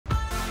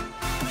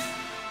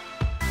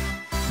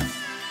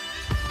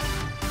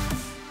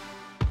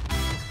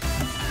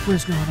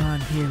What's going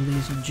on here,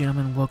 ladies and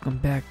gentlemen? Welcome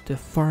back to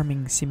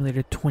Farming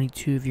Simulator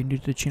 22. If you're new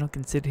to the channel,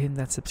 consider hitting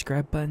that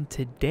subscribe button.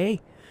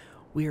 Today,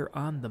 we are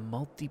on the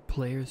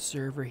multiplayer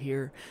server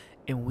here,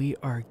 and we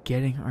are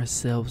getting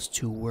ourselves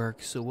to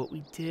work. So what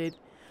we did,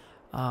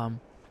 got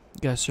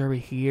a server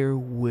here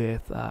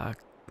with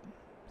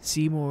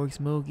Seymour's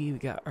Mogi. We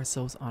got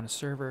ourselves on a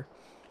server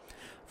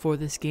for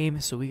this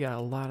game, so we got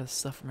a lot of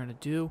stuff we're going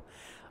to do.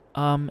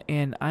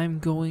 And I'm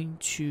going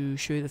to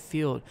show you the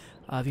field.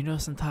 If you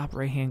notice in the top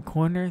right hand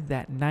corner,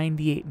 that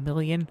 98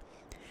 million,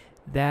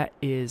 that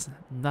is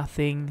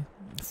nothing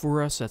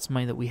for us. That's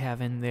money that we have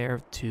in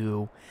there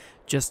to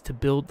just to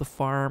build the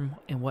farm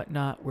and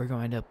whatnot. We're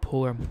going to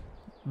pull our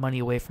money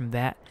away from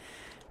that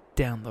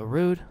down the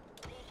road,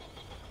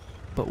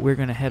 but we're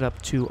going to head up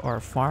to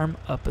our farm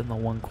up in the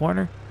one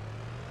corner,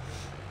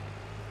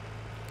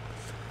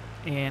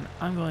 and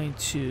I'm going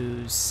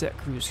to set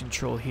cruise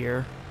control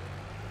here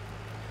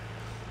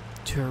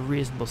to a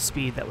reasonable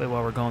speed. That way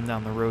while we're going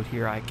down the road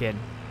here, I can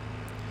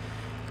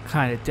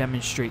kind of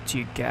demonstrate to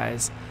you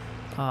guys.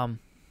 So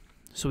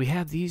we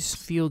have these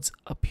fields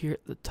up here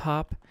at the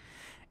top,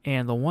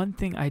 and the one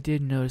thing I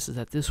did notice is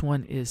that this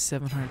one is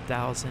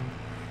 700,000,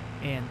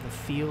 and the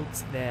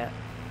fields that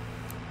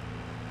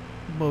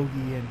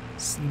Mogi and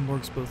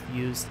Seymour's both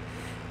used,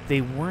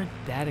 they weren't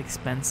that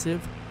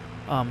expensive.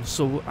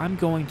 So what I'm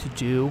going to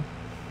do,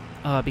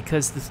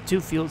 because the two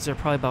fields are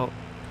probably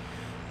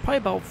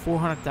about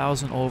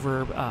 400,000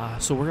 over,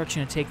 so we're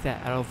actually going to take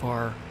that out of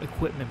our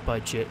equipment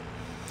budget.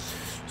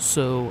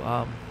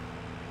 So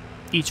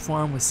each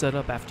farm was set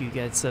up. After you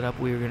get set up,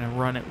 we were going to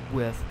run it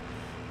with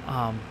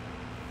a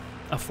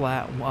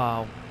flat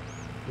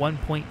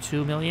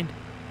 1.2 million.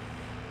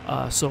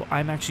 So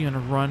I'm actually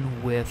going to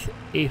run with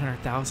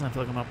 800,000. I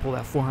feel like I'm going to pull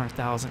that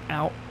 400,000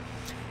 out,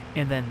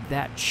 and then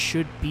that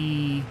should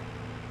be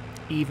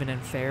even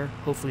and fair.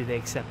 Hopefully they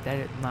accept that.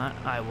 If not,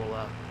 I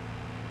will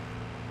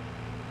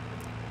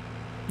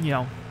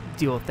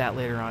deal with that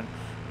later on.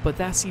 But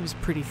that seems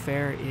pretty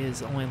fair,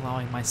 is only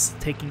allowing my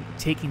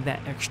taking that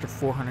extra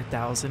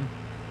 400,000.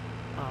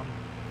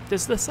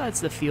 The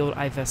sides of the field,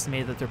 I've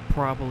estimated that they're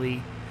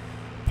probably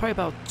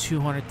about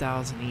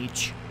 200,000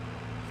 each,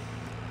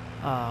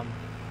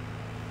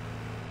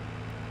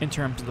 in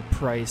terms of the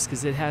price,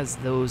 because it has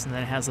those, and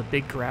then it has a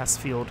big grass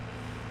field,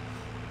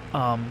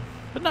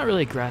 but not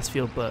really a grass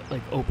field, but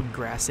like open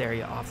grass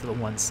area off to the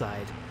one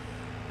side.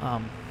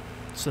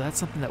 So that's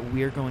something that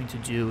we're going to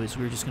do, is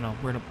we're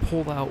gonna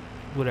pull out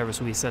whatever.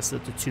 So we assess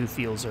that the two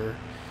fields in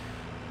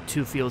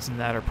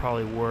that are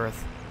probably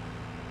worth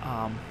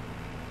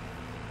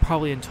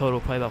probably in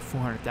total about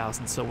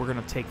 400,000. So we're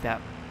gonna take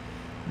that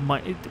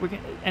money.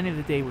 End of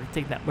the day,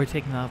 we're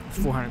taking out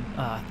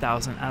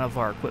 400,000 out of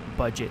our equipment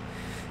budget,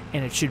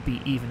 and it should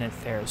be even and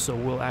fair. So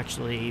we'll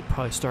actually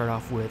probably start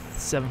off with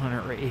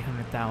 700 or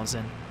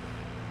 800,000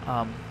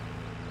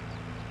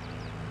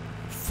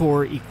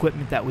 for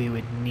equipment that we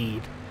would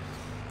need.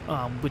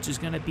 Which is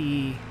going to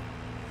be,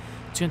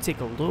 it's going to take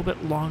a little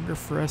bit longer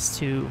for us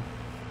to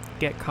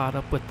get caught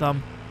up with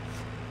them.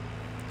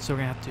 So we're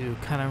going to have to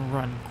kind of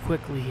run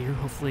quickly here.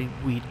 Hopefully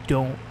we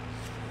don't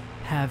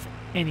have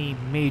any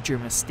major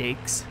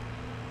mistakes,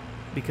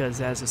 because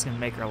that's just going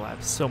to make our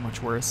lives so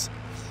much worse.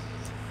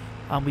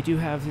 We do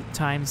have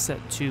time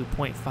set to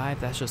 0.5.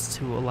 That's just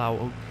to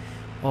allow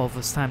all of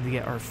us time to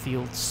get our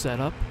fields set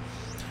up.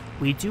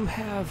 We do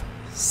have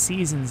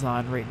seasons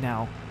on right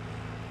now.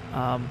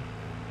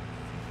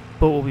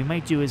 But what we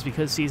might do is,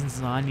 because seasons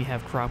is on, you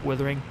have crop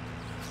withering,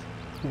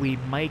 we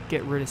might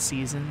get rid of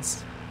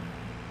seasons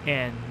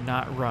and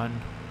not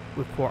run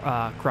with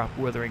crop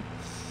withering.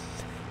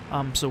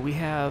 So we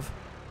have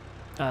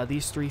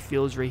these three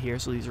fields right here.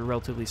 So these are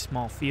relatively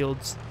small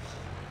fields.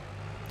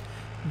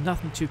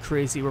 Nothing too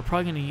crazy. We're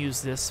probably going to use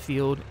this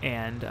field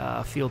and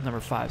field number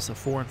 5. So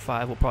 4 and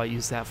 5, we'll probably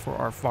use that for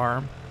our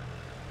farm.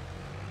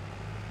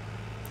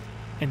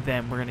 And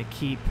then we're going to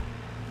keep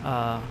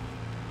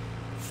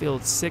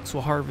field 6,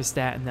 we'll harvest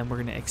that, and then we're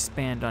going to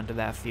expand onto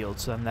that field,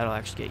 so then that'll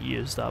actually get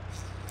used up.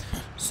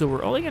 So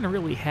we're only going to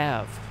really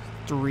have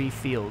 3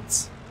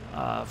 fields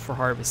for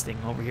harvesting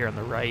over here on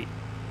the right.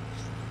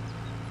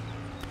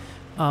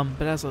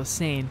 But as I was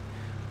saying,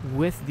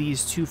 with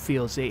these 2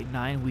 fields, 8 and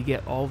 9, we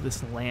get all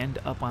this land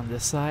up on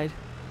this side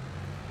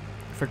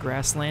for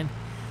grassland.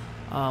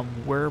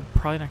 We're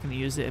probably not going to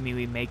use it. I mean,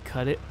 we may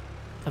cut it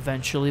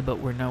eventually, but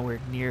we're nowhere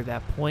near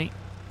that point.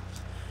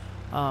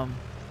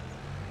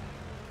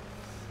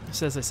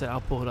 So as I said,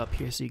 I'll pull it up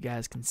here so you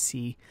guys can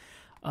see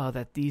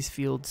that these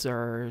fields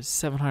are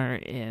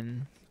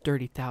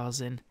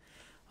 730,000,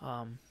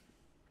 and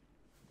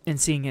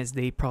seeing as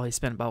they probably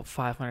spent about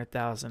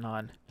 500,000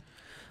 on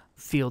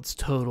fields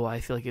total, I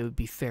feel like it would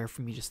be fair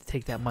for me just to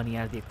take that money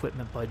out of the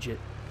equipment budget.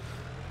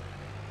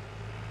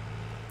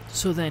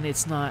 So then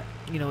it's not,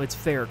 it's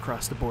fair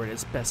across the board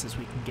as best as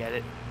we can get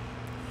it.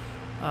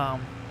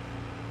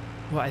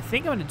 What I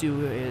think I'm going to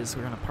do is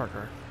we're going to park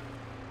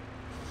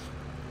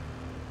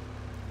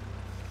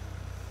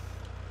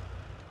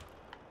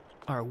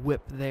our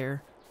whip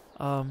there.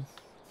 I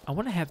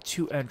want to have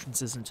 2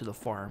 entrances into the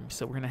farm,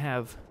 so we're going to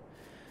have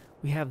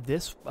we have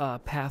this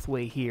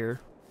pathway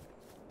here,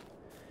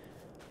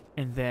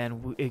 and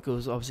then it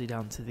goes obviously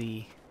down to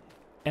the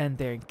end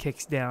there and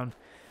kicks down.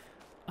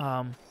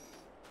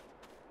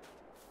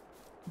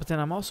 But then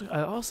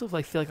I also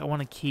like feel like I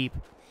want to keep.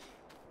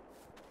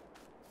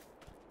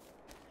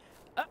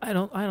 I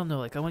don't know.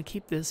 Like I want to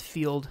keep this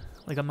field.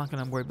 Like I'm not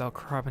gonna worry about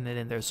cropping it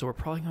in there. So we're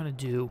probably gonna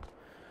do.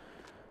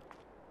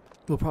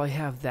 We'll probably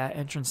have that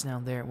entrance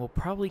down there, and we'll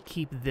probably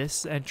keep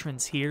this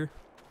entrance here.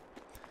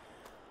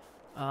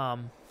 But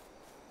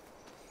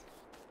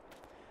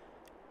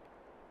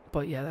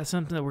yeah, that's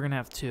something that we're gonna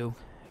have to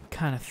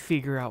kind of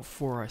figure out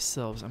for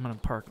ourselves. I'm gonna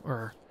park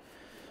or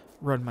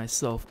run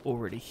myself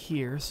over to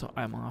here, so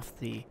I'm off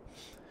the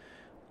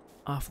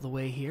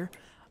way here,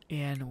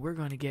 and we're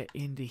going to get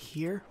into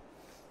here,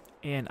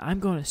 and I'm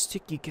going to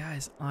stick you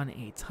guys on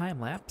a time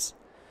lapse.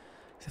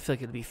 I feel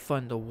like it'd be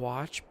fun to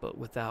watch, but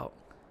without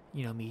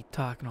me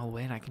talking all the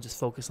way, and I can just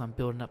focus on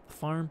building up the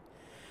farm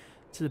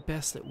to the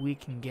best that we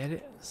can get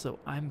it. So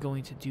I'm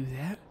going to do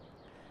that,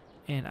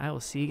 and I will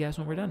see you guys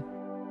when we're done.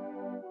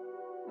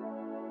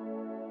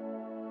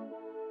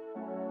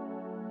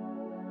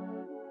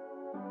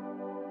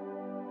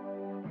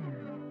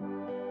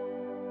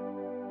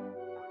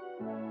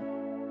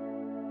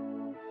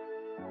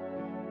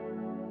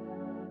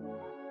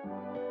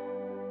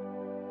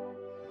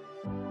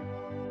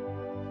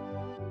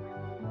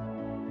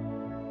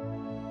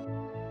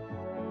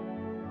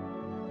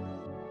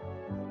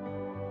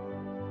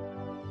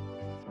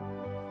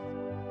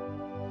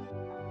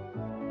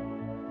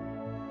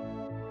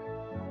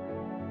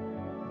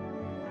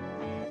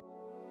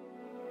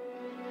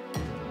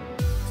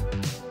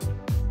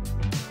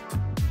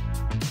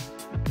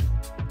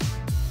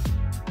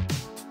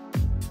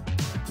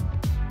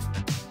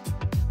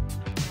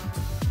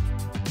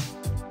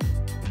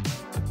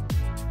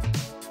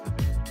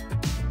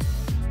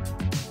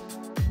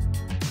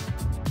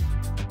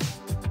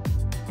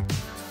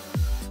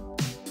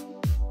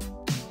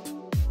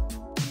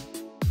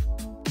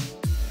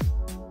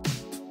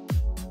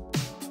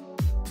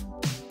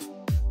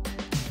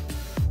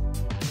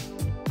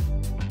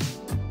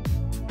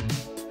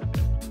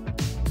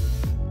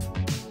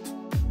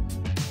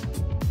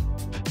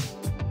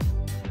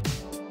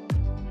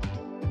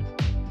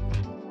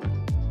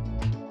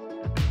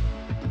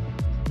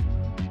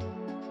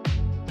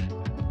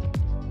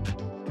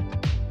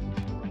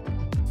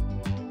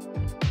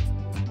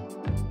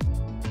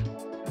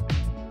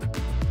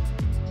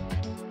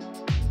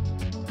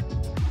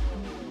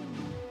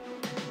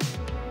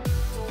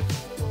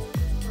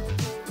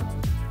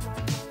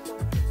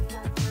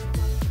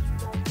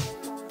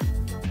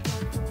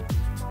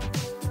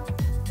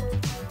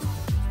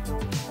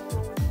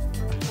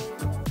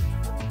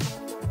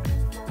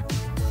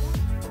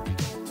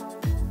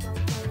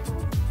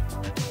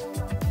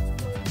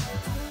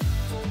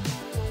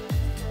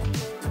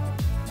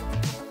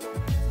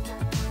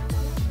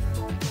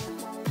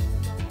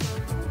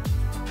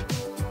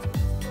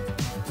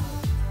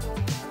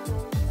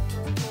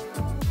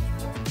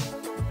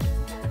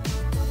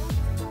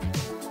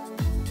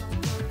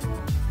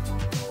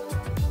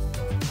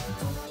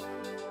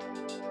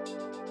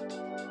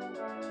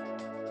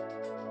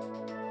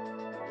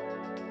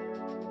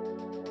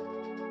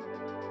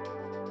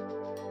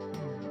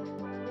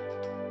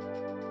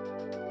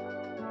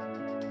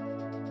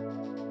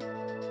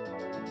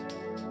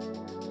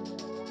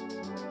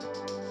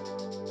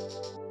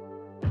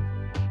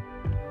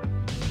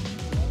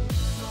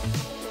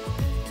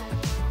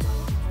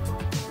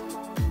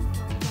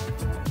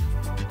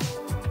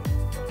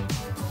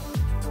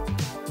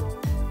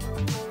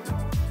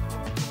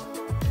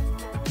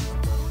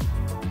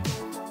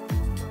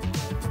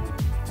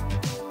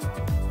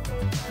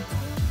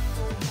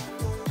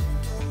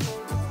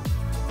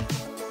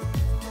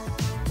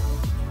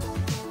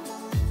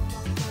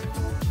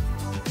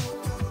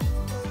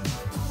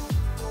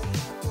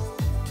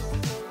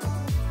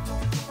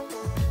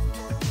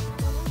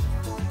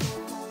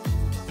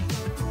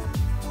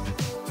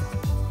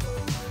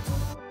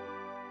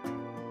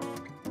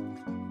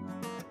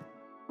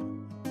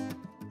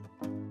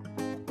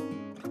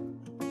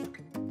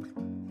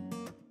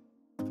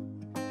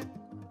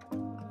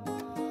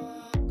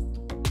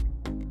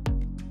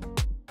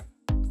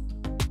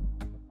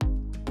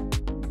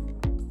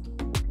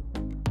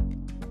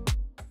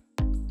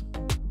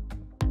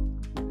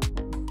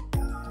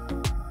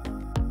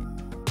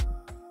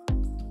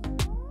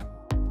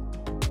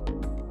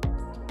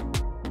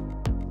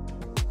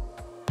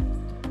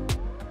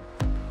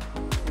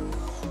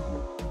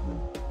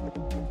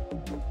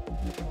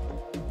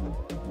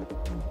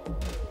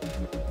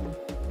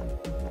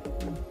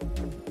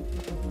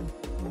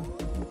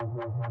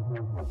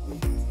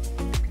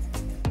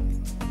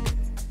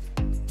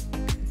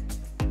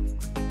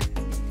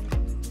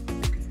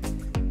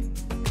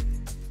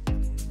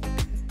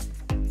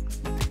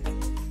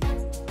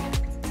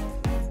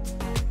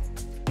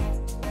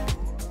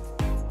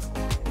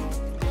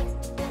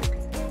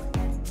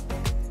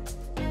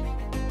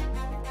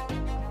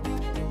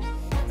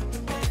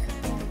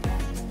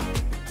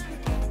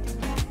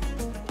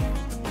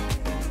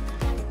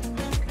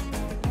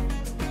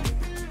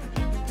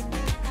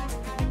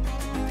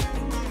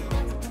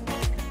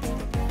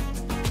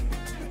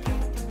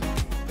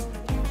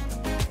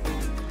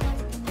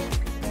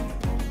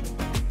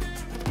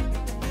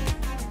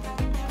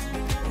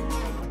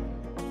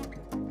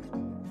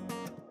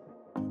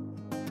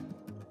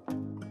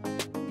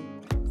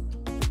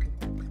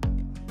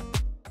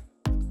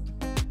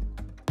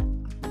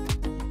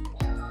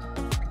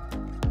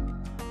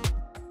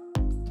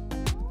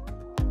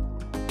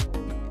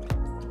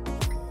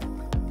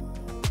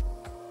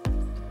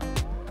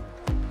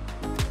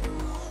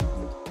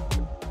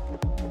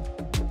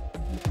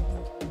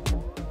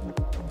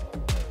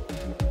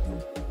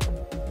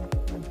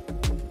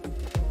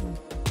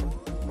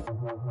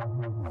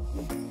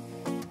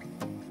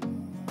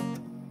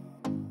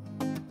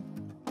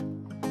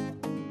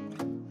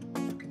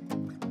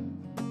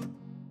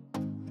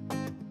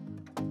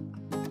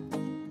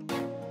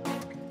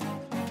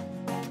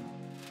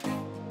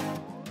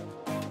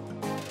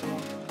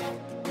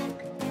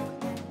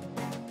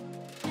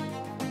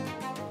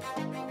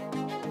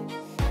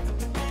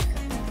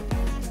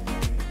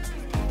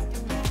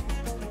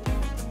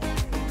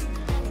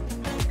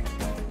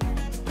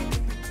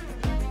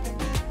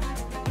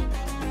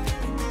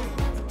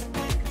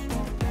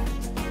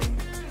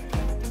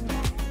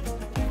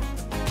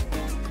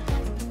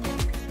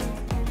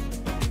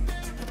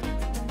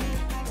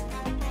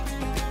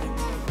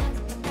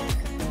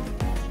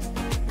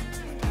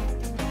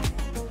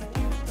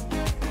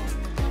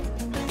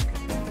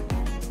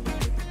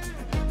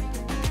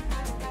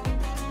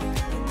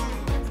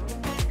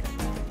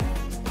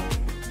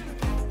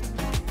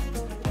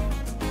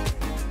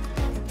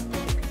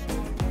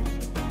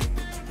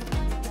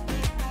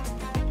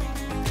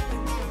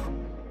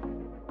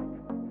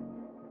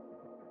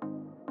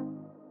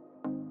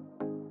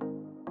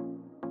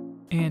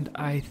 And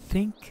I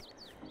think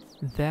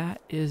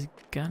that is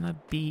gonna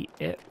be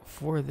it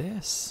for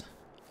this.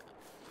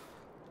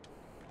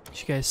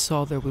 As you guys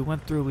saw there, we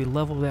went through, we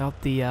leveled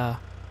out the,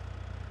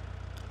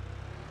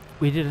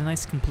 we did a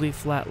nice complete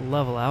flat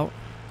level out.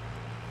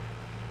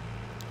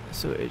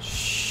 So it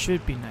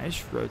should be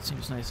nice. Road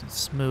seems nice and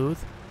smooth.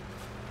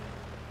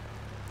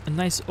 A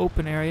nice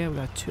open area. We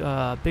got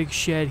a big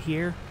shed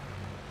here.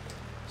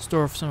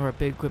 Store some of our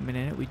big equipment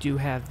in it. We do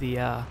have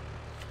the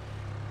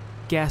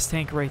gas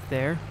tank right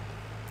there.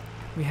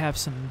 We have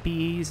some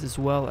bees as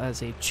well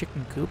as a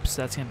chicken coop.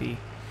 So that's going to be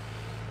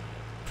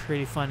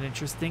pretty fun and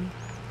interesting.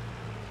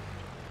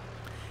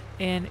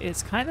 And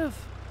it's kind of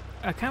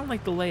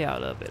like the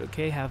layout of it.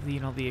 Okay, have the,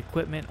 the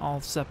equipment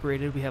all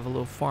separated. We have a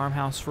little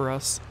farmhouse for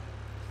us.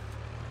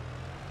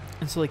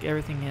 And so like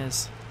everything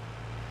is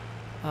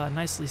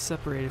nicely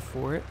separated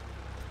for it.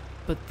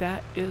 But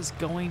that is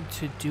going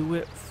to do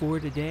it for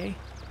today.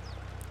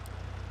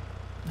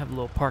 Have a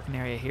little parking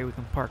area here. We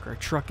can park our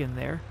truck in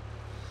there.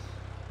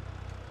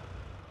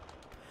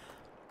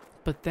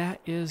 But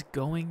that is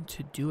going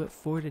to do it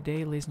for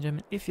today, ladies and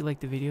gentlemen. If you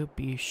liked the video,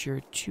 be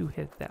sure to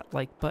hit that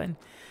like button.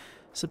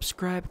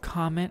 Subscribe,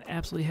 comment.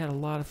 Absolutely had a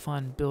lot of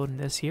fun building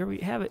this here. We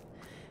have it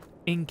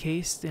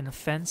encased in a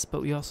fence,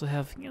 but we also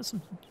have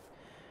some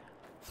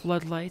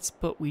floodlights,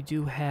 but we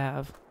do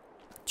have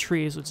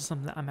trees, which is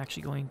something that I'm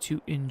actually going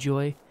to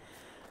enjoy.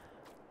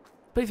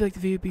 But if you like the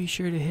video, be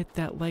sure to hit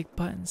that like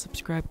button,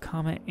 subscribe,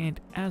 comment, and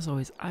as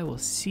always, I will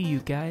see you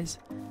guys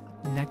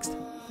next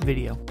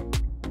video.